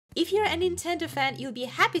If you're a Nintendo fan, you'll be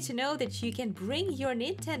happy to know that you can bring your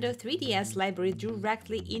Nintendo 3DS library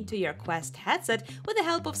directly into your Quest headset with the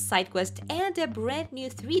help of SideQuest and a brand new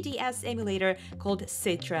 3DS emulator called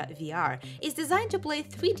CitraVR. It's designed to play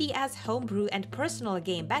 3DS homebrew and personal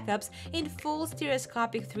game backups in full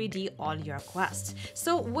stereoscopic 3D on your Quest.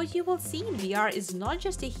 So what you will see in VR is not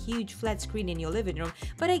just a huge flat screen in your living room,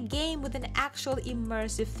 but a game with an actual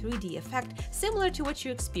immersive 3D effect similar to what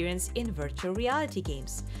you experience in virtual reality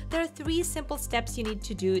games. There are 3 simple steps you need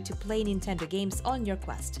to do to play Nintendo games on your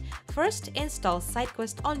Quest. First, install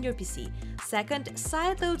SideQuest on your PC. Second,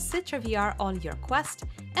 sideload CitraVR on your Quest.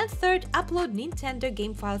 And third, upload Nintendo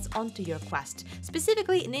game files onto your Quest,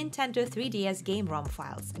 specifically Nintendo 3DS game ROM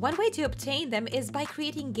files. One way to obtain them is by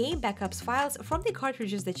creating game backups files from the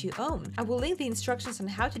cartridges that you own. I will link the instructions on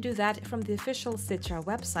how to do that from the official Citra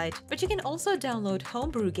website, but you can also download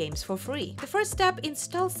homebrew games for free. The first step,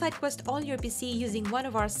 install SideQuest on your PC using one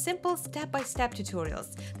of our simple step-by-step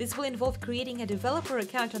tutorials. This will involve creating a developer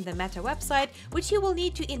account on the Meta website, which you will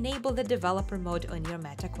need to enable the developer mode on your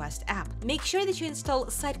Meta Quest app. Make sure that you install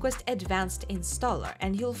SideQuest Advanced Installer,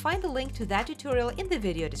 and you'll find the link to that tutorial in the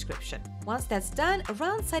video description. Once that's done,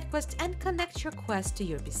 run SideQuest and connect your Quest to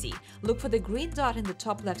your PC. Look for the green dot in the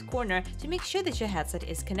top left corner to make sure that your headset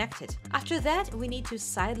is connected. After that, we need to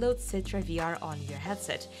sideload CitraVR on your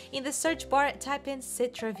headset. In the search bar, type in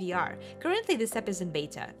CitraVR. Currently, this app is in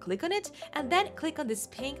beta. Click on it, and then click on this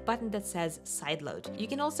pink button that says Sideload. You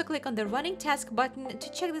can also click on the Running Task button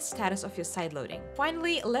to check the status of your sideloading.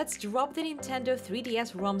 Finally, let's drop the Nintendo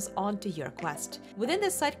 3DS ROMs onto your Quest. Within the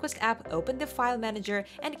SideQuest app, open the File Manager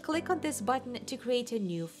and click on this button to create a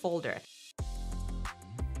new folder.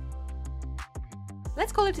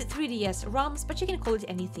 Let's call it 3DS ROMs, but you can call it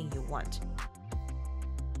anything you want.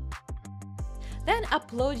 Then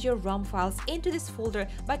upload your ROM files into this folder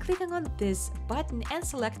by clicking on this button and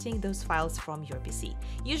selecting those files from your PC.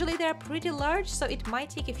 Usually they are pretty large, so it might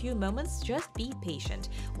take a few moments, just be patient.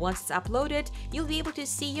 Once it's uploaded, you'll be able to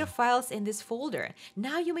see your files in this folder.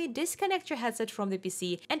 Now you may disconnect your headset from the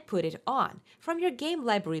PC and put it on. From your game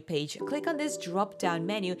library page, click on this drop-down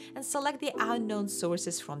menu and select the unknown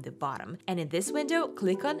sources from the bottom. And in this window,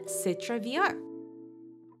 click on CitraVR.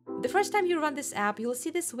 The first time you run this app, you'll see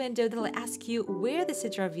this window that will ask you where the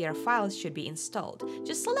CitraVR files should be installed.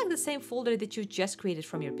 Just select the same folder that you just created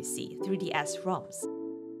from your PC, 3DS ROMs.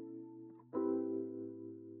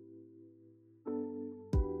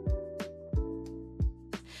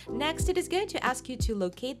 Next, it is going to ask you to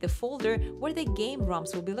locate the folder where the game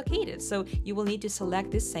ROMs will be located, so you will need to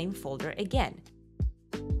select this same folder again.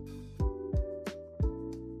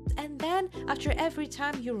 Then, after every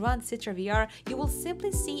time you run CitraVR, you will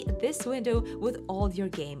simply see this window with all your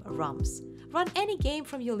game ROMs. Run any game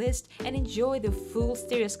from your list and enjoy the full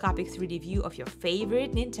stereoscopic 3D view of your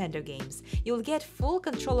favorite Nintendo games. You'll get full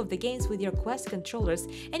control of the games with your Quest controllers,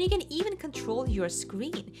 and you can even control your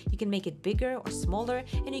screen. You can make it bigger or smaller,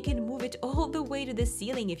 and you can move it all the way to the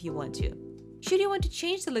ceiling if you want to. Should you want to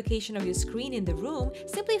change the location of your screen in the room,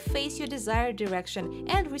 simply face your desired direction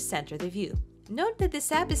and recenter the view. Note that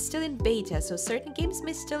this app is still in beta, so certain games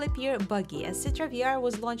may still appear buggy, as CitraVR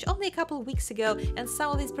was launched only a couple of weeks ago and some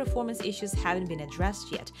of these performance issues haven't been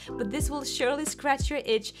addressed yet. But this will surely scratch your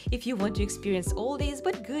itch if you want to experience all these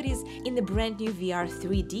but goodies in the brand new VR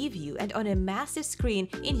 3D view and on a massive screen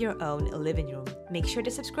in your own living room. Make sure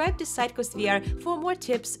to subscribe to SideQuest VR for more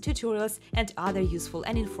tips, tutorials, and other useful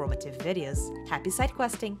and informative videos. Happy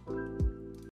SideQuesting!